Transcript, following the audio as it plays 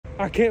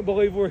I can't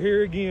believe we're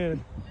here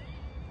again.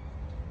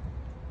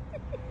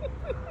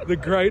 The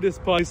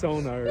greatest place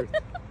on earth.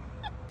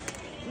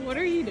 What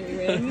are you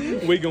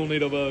doing? We gonna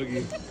need a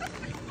buggy.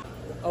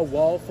 A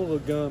wall full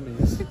of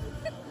gummies.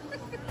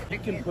 You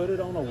can put it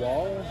on a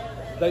wall.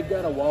 They've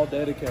got a wall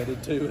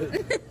dedicated to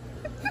it.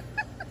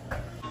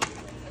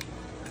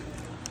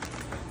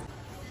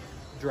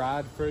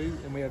 Dried fruit,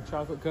 and we have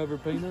chocolate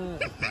covered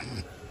peanut.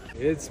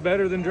 It's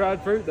better than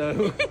dried fruit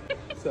though.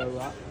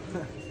 So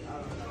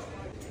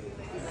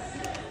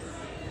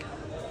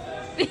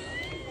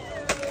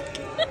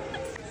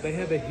they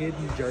have a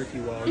hidden jerky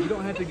wall. You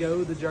don't have to go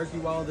to the jerky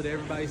wall that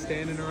everybody's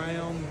standing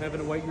around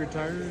having to wait your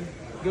turn.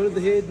 Go to the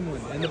hidden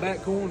one in the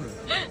back corner.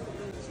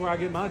 That's where I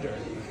get my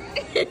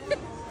jerky.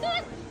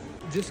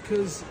 Just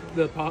because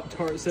the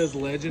Pop-Tart says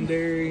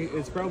legendary,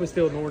 it's probably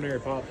still an ordinary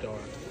Pop-Tart.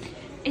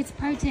 It's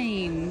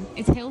protein.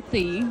 It's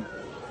healthy.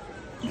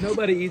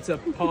 Nobody eats a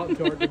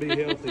Pop-Tart to be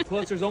healthy.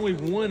 Plus, there's only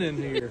one in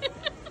here.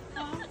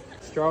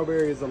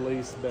 Strawberry is the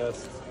least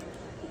best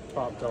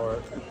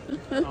Pop-Tart,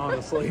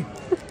 honestly.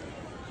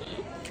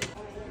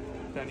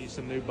 Found you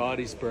some new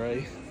body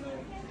spray.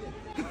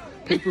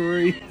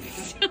 Peppery.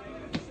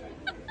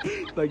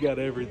 They got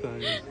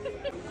everything.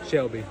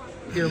 Shelby,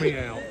 hear me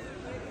out.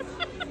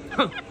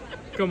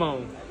 Come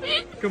on.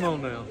 Come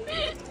on now.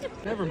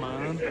 Never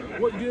mind.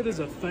 What good is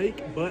a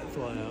fake butt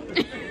flap?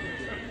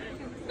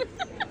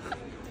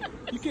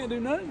 You can't do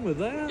nothing with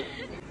that.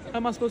 How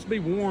am I supposed to be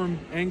warm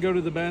and go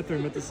to the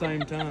bathroom at the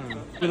same time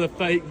with a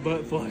fake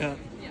butt flap?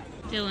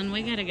 Dylan,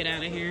 we gotta get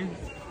out of here.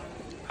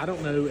 I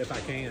don't know if I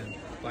can.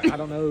 Like, I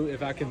don't know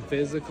if I can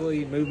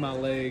physically move my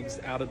legs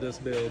out of this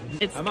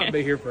building. I might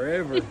be here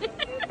forever.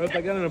 But if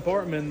I got an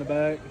apartment in the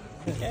back.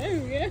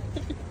 Oh, yeah.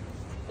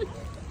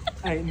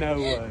 Ain't no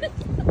way.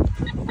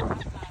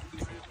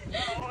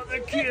 Oh, the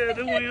kid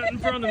who went in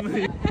front of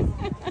me.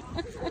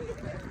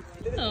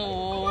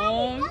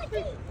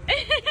 Aww.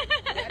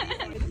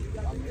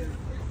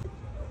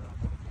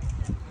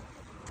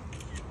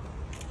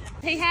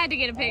 He had to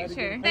get a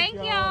picture. Thank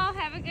y'all.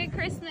 Have a good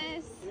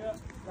Christmas. Yeah,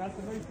 that's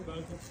the news about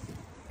it.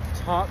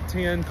 Top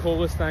 10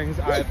 coolest things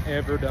I've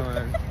ever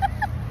done.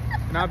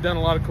 And I've done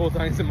a lot of cool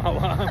things in my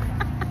life.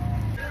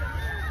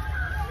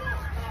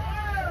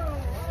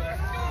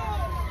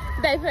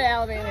 They put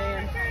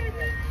Alabama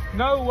in.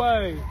 No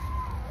way.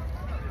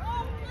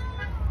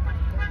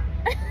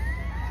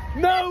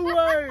 No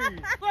way.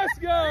 Let's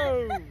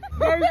go.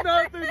 There's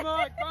nothing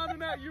like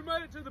finding out you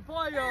made it to the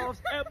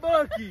playoffs at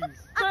Buc-ee's.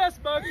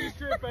 Best Buc-ee's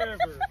trip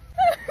ever.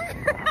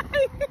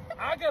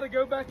 I gotta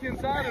go back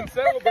inside and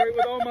celebrate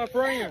with all my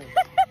friends.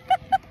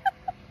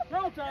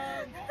 Roll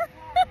time.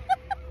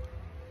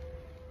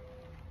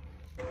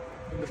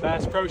 The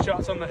Bass Pro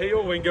Shops on the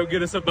hill, we can go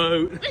get us a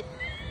boat.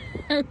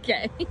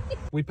 Okay.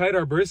 We paid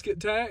our brisket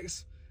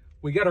tax.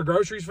 We got our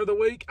groceries for the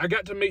week. I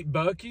got to meet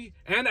Bucky,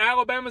 and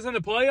Alabama's in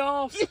the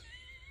playoffs.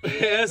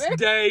 Best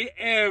day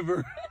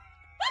ever.